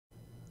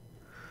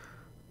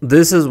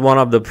this is one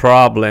of the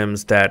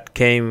problems that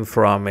came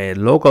from a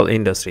local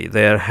industry.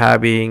 They're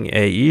having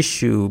a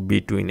issue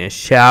between a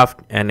shaft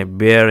and a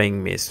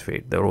bearing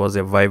misfit. There was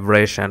a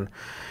vibration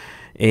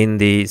in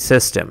the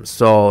system,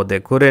 so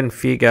they couldn't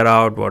figure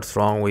out what's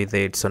wrong with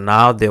it. So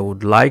now they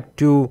would like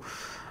to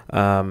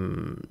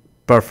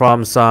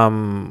perform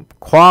some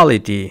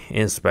quality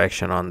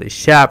inspection on the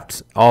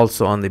shafts,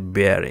 also on the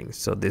bearings.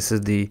 So this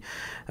is the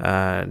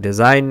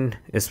design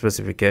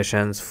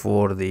specifications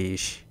for the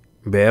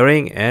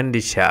bearing and the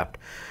shaft,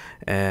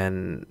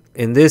 and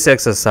in this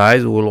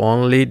exercise we'll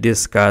only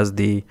discuss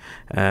the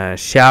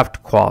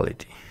shaft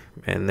quality,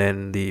 and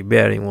then the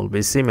bearing will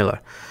be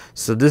similar.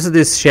 So this is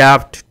the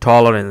shaft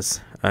tolerance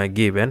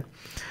given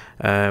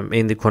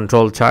in the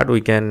control chart.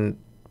 We can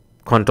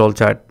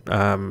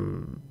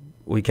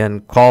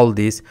call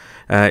these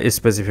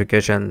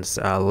specifications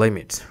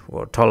limits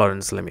or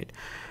tolerance limit.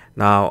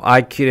 Now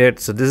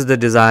so this is the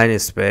design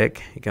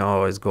spec. You can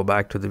always go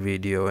back to the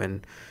video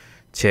and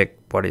check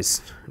what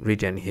is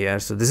written here.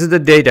 So this is the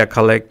data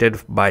collected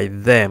by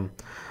them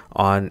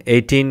on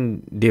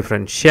 18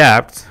 different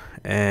shafts,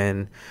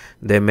 and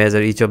they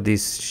measure each of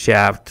these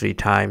shafts 3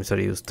 times, or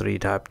use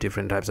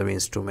different types of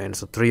instruments,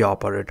 so 3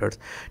 operators.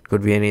 It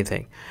could be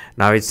anything.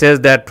 Now it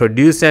says that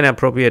produce an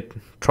appropriate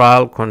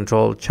trial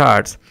control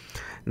charts.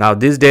 Now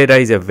this data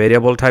is a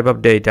variable type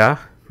of data,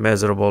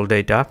 measurable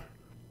data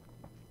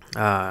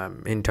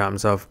in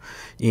terms of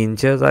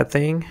inches, I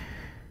think.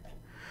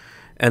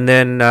 And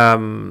then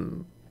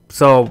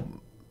so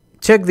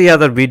check the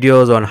other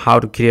videos on how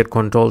to create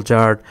control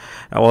chart.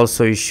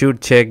 Also you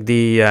should check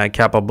the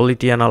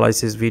capability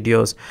analysis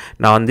videos.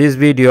 Now in this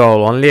video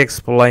I'll only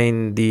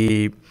explain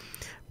the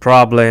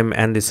problem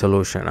and the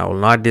solution. I will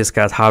not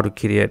discuss how to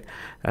create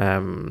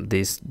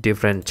these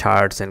different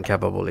charts and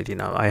capability.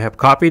 Now I have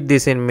copied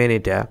this in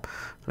Minitab.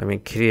 Let me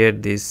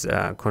create these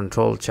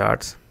control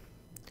charts.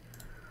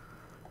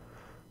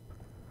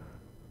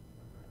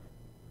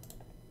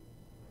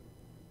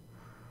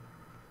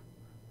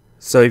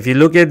 So if you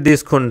look at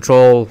these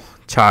control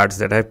charts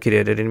that I've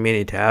created in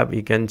Minitab,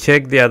 you can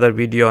check the other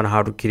video on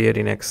how to create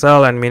in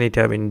Excel and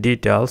Minitab in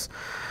details.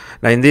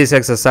 Now in this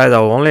exercise I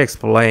will only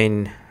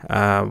explain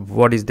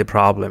what is the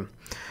problem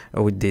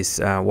with this,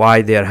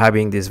 why they are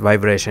having these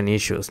vibration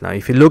issues. Now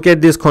if you look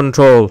at these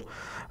control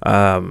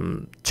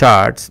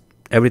charts,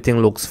 everything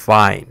looks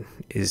fine.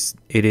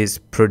 It is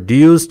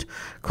produced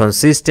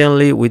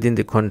consistently within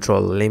the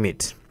control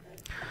limit.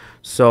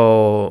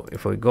 So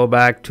if we go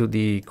back to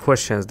the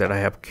questions that I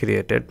have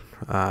created,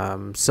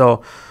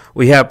 so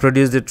we have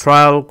produced the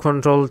trial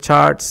control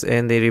charts,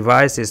 and the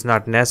revise is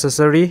not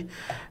necessary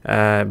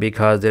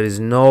because there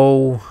is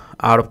no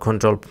out of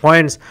control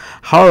points.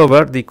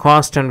 However, the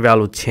constant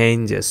value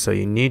changes, so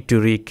you need to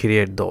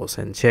recreate those,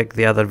 and check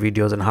the other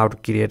videos on how to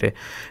create a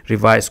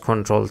revised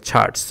control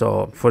chart.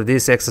 So for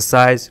this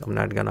exercise I'm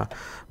not gonna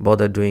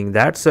bother doing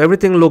that. So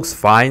everything looks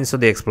fine. So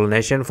the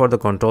explanation for the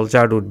control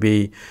chart would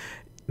be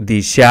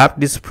the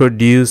shaft is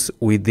produced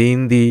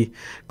within the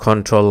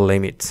control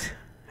limits,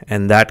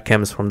 and that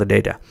comes from the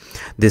data.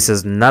 This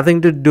has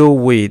nothing to do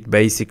with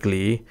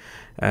basically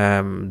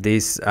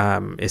these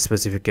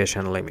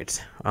specification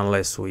limits,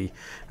 unless we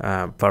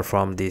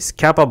perform this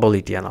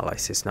capability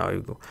analysis. Now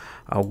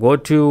I'll go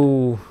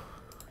to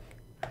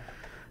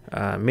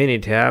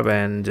Minitab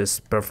and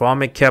just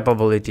perform a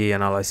capability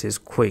analysis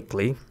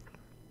quickly,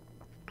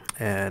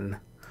 and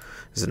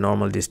it's a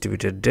normal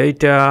distributed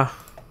data.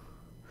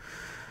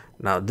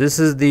 Now this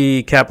is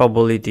the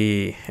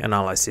capability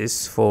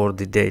analysis for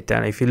the data,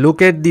 and if you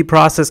look at the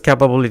process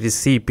capability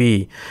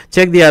CP,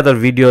 check the other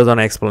videos on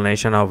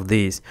explanation of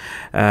these.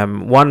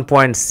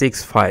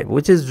 1.65,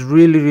 which is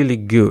really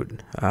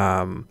good.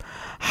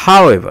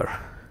 However,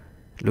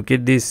 look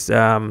at this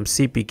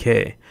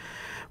CPK,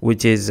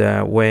 which is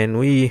when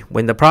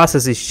the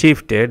process is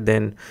shifted,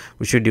 then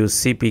we should use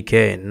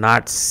CPK,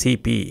 not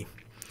CP.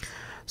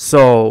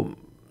 So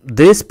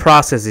this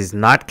process is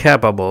not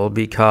capable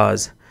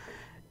because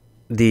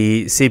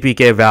the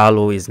CPK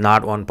value is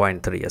not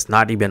 1.3, it's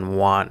not even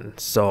 1.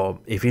 So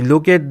if you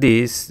look at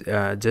this,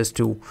 just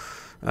to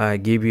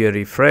give you a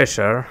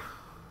refresher,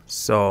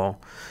 so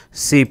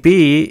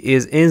CP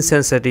is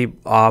insensitive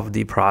of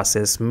the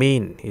process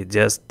mean. It's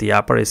just the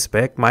upper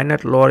spec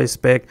minus lower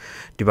spec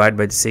divided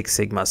by the 6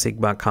 sigma.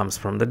 Sigma comes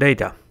from the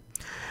data.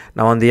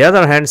 Now on the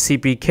other hand,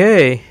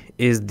 CPK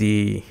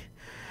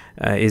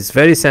is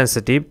very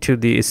sensitive to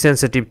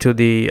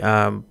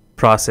the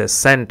process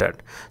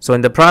centered. So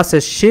when the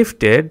process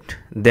shifted,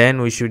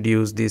 then we should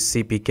use this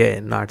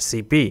CPK, not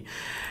CP.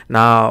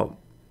 Now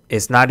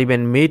it's not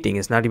even meeting,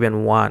 it's not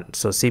even 1.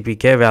 So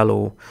CPK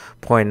value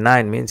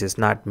 0.9 means it's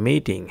not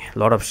meeting. A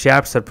lot of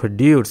shafts are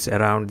produced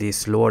around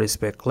this lower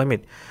spec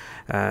limit,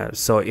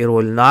 so it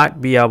will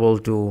not be able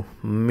to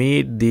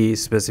meet the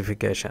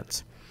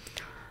specifications.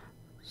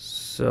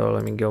 So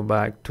let me go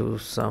back to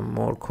some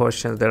more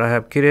questions that I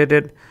have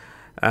created.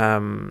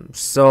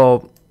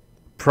 So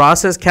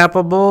process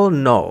capable?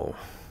 No,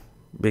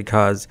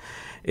 because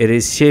it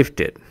is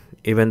shifted.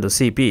 even the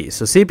CP.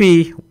 So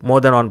CP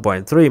more than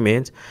 1.3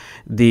 means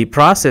the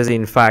process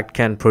in fact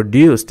can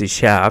produce the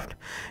shaft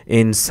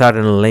in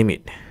certain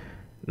limit.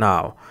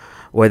 Now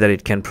whether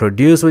it can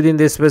produce within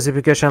this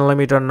specification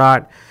limit or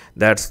not,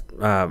 that's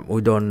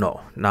we don't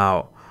know.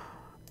 Now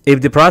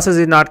if the process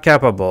is not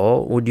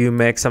capable, would you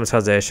make some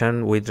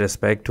suggestion with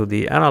respect to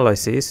the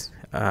analysis?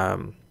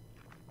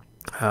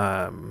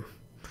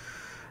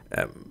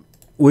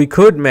 We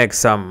could make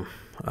some,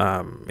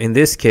 in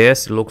this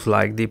case looks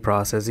like the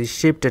process is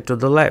shifted to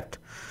the left,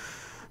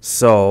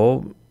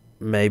 so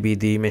maybe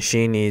the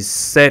machine is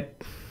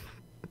set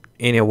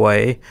in a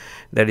way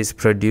that is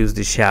produce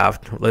the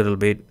shaft a little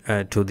bit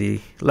to the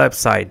left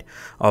side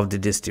of the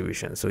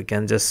distribution. So we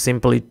can just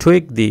simply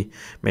tweak the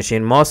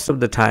machine. Most of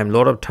the time, a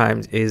lot of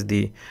times is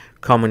the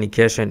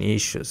communication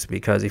issues,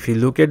 because if you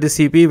look at the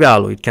CP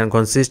value, it can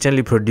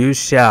consistently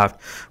produce shaft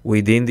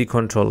within the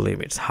control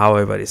limits.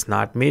 However, it's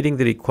not meeting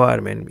the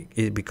requirement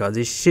because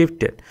it's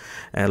shifted.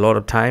 And a lot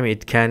of time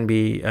it can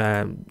be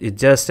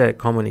it's just a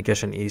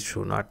communication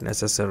issue, not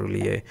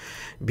necessarily a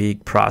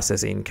big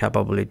process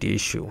incapability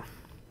issue.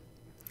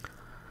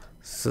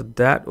 So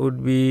that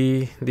would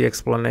be the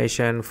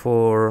explanation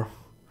for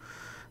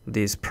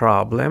this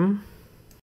problem.